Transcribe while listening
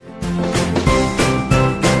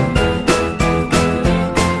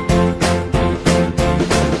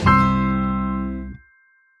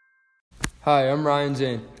Hi, I'm Ryan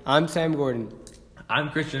Zane. I'm Sam Gordon. I'm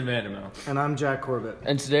Christian Vandermel. And I'm Jack Corbett.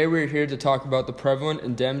 And today we're here to talk about the prevalent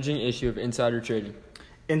and damaging issue of insider trading.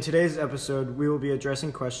 In today's episode, we will be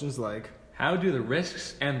addressing questions like: how do the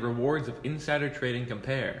risks and rewards of insider trading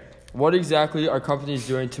compare? What exactly are companies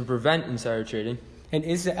doing to prevent insider trading? And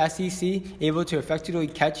is the SEC able to effectively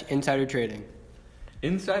catch insider trading?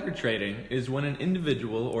 Insider trading is when an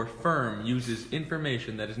individual or firm uses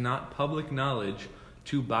information that is not public knowledge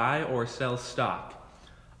to buy or sell stock.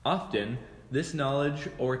 Often, this knowledge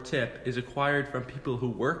or tip is acquired from people who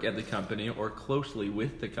work at the company or closely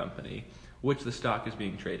with the company, which the stock is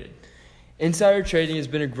being traded. Insider trading has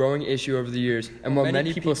been a growing issue over the years, and while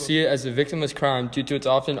many people see it as a victimless crime due to its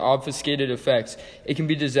often obfuscated effects, it can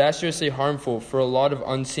be disastrously harmful for a lot of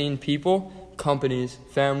unseen people, companies,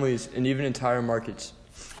 families, and even entire markets.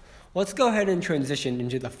 Let's go ahead and transition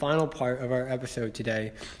into the final part of our episode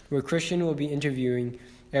today, where Christian will be interviewing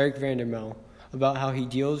Eric Vandermel about how he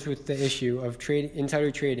deals with the issue of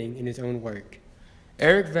insider trading in his own work.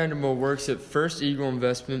 Eric Vandermel works at First Eagle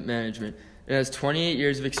Investment Management and has 28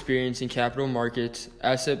 years of experience in capital markets,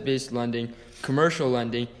 asset-based lending, commercial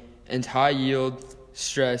lending, and high-yield,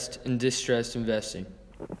 stressed, and distressed investing.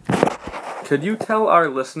 Could you tell our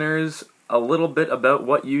listeners a little bit about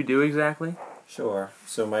what you do exactly? Sure.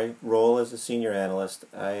 So my role as a senior analyst,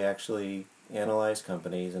 I actually analyze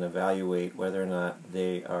companies and evaluate whether or not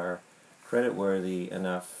they are creditworthy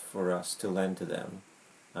enough for us to lend to them.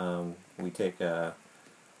 We take a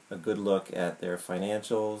good look at their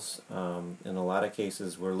financials. In a lot of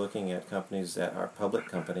cases, we're looking at companies that are public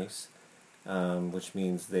companies, which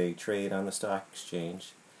means they trade on the stock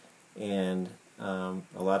exchange. And a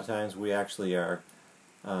lot of times we actually are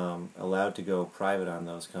allowed to go private on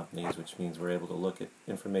those companies, which means we're able to look at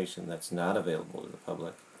information that's not available to the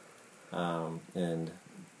public. And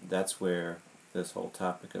that's where this whole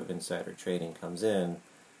topic of insider trading comes in.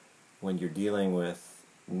 When you're dealing with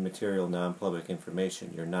material non-public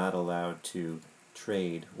information, you're not allowed to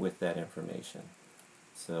trade with that information.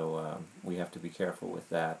 So we have to be careful with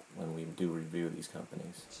that when we do review these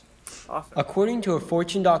companies. Awesome. According to a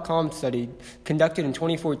Fortune.com study conducted in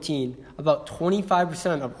 2014, about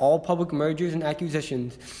 25% of all public mergers and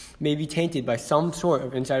acquisitions may be tainted by some sort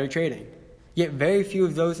of insider trading. Yet very few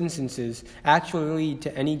of those instances actually lead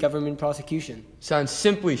to any government prosecution. Sounds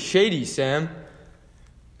simply shady, Sam.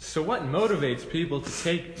 So what motivates people to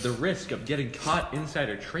take the risk of getting caught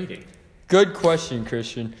insider trading? Good question,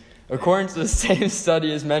 Christian. According to the same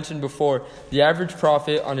study as mentioned before, the average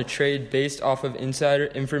profit on a trade based off of insider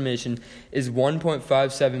information is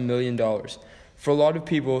 $1.57 million. For a lot of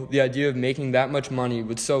people, the idea of making that much money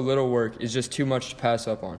with so little work is just too much to pass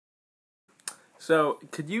up on. So,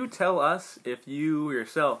 could you tell us if you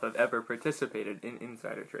yourself have ever participated in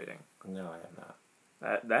insider trading? No, I have not.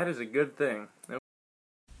 That is a good thing.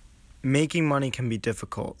 Making money can be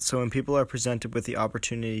difficult, so when people are presented with the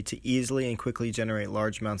opportunity to easily and quickly generate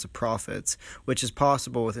large amounts of profits, which is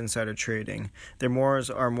possible with insider trading, their morals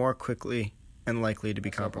are more quickly and likely to be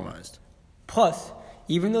compromised. Plus,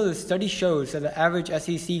 even though the study shows that the average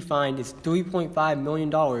SEC fine is $3.5 million,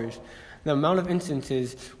 the amount of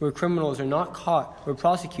instances where criminals are not caught or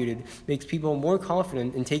prosecuted makes people more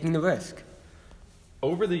confident in taking the risk.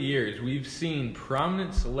 Over the years, we've seen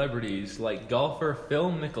prominent celebrities like golfer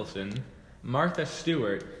Phil Mickelson, Martha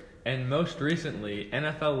Stewart, and most recently,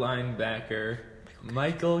 NFL linebacker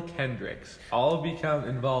Michael Kendricks all become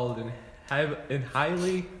involved in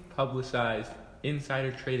highly publicized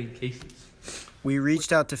insider trading cases. We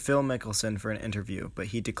reached out to Phil Mickelson for an interview, but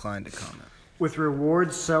he declined to comment. With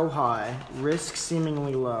rewards so high, risk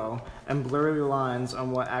seemingly low, and blurry lines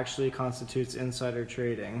on what actually constitutes insider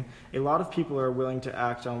trading, a lot of people are willing to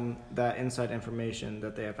act on that inside information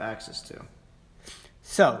that they have access to.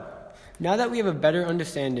 So, now that we have a better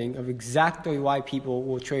understanding of exactly why people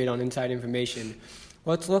will trade on inside information,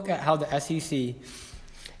 let's look at how the SEC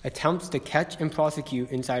attempts to catch and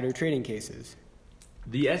prosecute insider trading cases.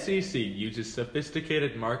 The SEC uses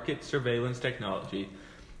sophisticated market surveillance technology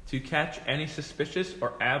to catch any suspicious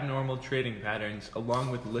or abnormal trading patterns,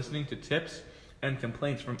 along with listening to tips and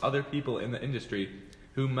complaints from other people in the industry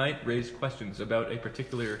who might raise questions about a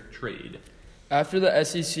particular trade. After the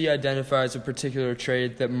SEC identifies a particular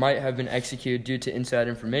trade that might have been executed due to inside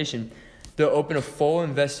information, they'll open a full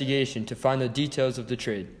investigation to find the details of the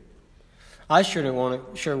trade. I sure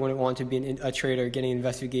wouldn't want to be a trader getting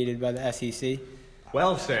investigated by the SEC.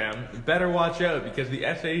 Well, Sam, you better watch out because the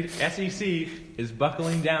SEC is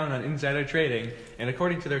buckling down on insider trading, and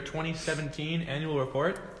according to their 2017 annual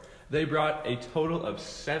report, they brought a total of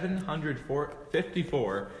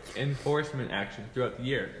 754 enforcement actions throughout the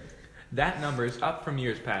year. That number is up from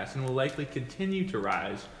years past and will likely continue to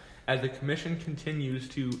rise as the Commission continues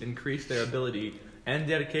to increase their ability and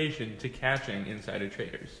dedication to catching insider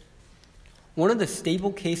traders. One of the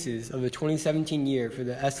staple cases of the 2017 year for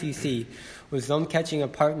the SEC was them catching a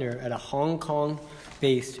partner at a Hong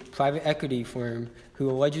Kong-based private equity firm who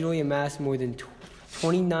allegedly amassed more than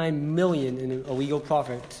 $29 million in illegal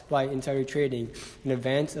profits by insider trading in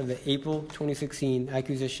advance of the April 2016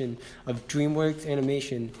 acquisition of DreamWorks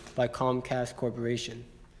Animation by Comcast Corporation.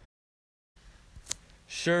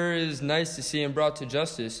 Sure is nice to see him brought to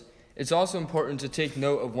justice. It's also important to take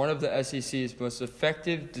note of one of the SEC's most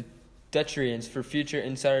effective deterrents for future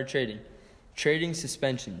insider trading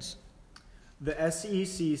suspensions. The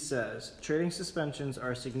SEC says trading suspensions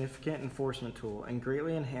are a significant enforcement tool and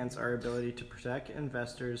greatly enhance our ability to protect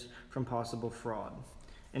investors from possible fraud.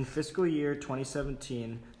 In fiscal year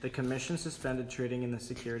 2017, the Commission suspended trading in the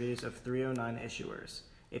securities of 309 issuers,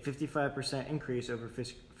 a 55% increase over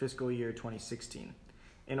fiscal year 2016,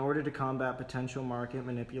 in order to combat potential market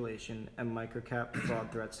manipulation and microcap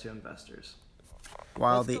fraud threats to investors.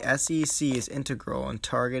 While the SEC is integral in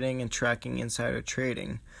targeting and tracking insider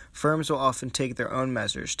trading, firms will often take their own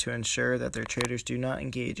measures to ensure that their traders do not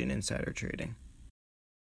engage in insider trading.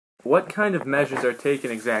 What kind of measures are taken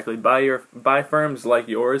exactly by firms like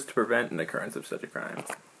yours to prevent an occurrence of such a crime?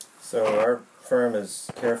 So our firm is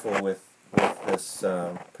careful with this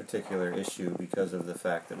particular issue because of the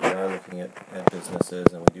fact that we are looking at businesses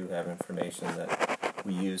and we do have information that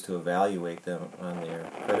we use to evaluate them on their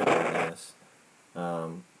creditworthiness.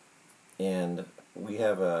 And we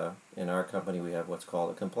have in our company we have what's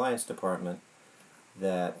called a compliance department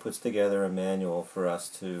that puts together a manual for us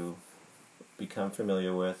to become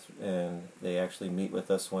familiar with, and they actually meet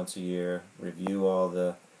with us once a year, review all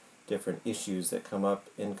the different issues that come up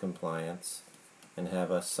in compliance, and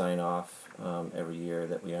have us sign off every year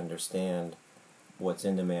that we understand what's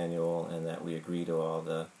in the manual and that we agree to all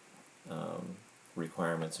the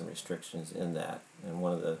requirements and restrictions in that. And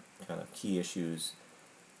one of the kind of key issues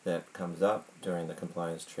that comes up during the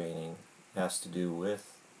compliance training has to do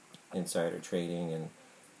with insider trading and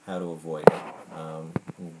how to avoid it.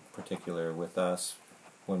 In particular with us,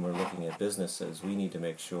 when we're looking at businesses, we need to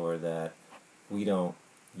make sure that we don't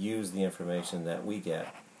use the information that we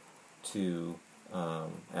get to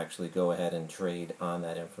actually go ahead and trade on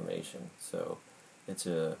that information. So it's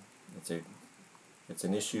an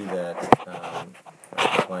issue that our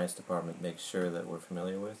compliance department makes sure that we're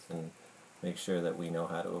familiar with and make sure that we know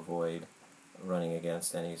how to avoid running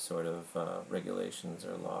against any sort of regulations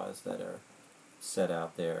or laws that are set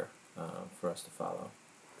out there for us to follow.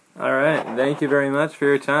 All right. Thank you very much for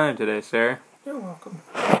your time today, sir. You're welcome.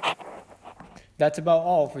 That's about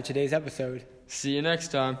all for today's episode. See you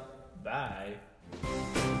next time. Bye.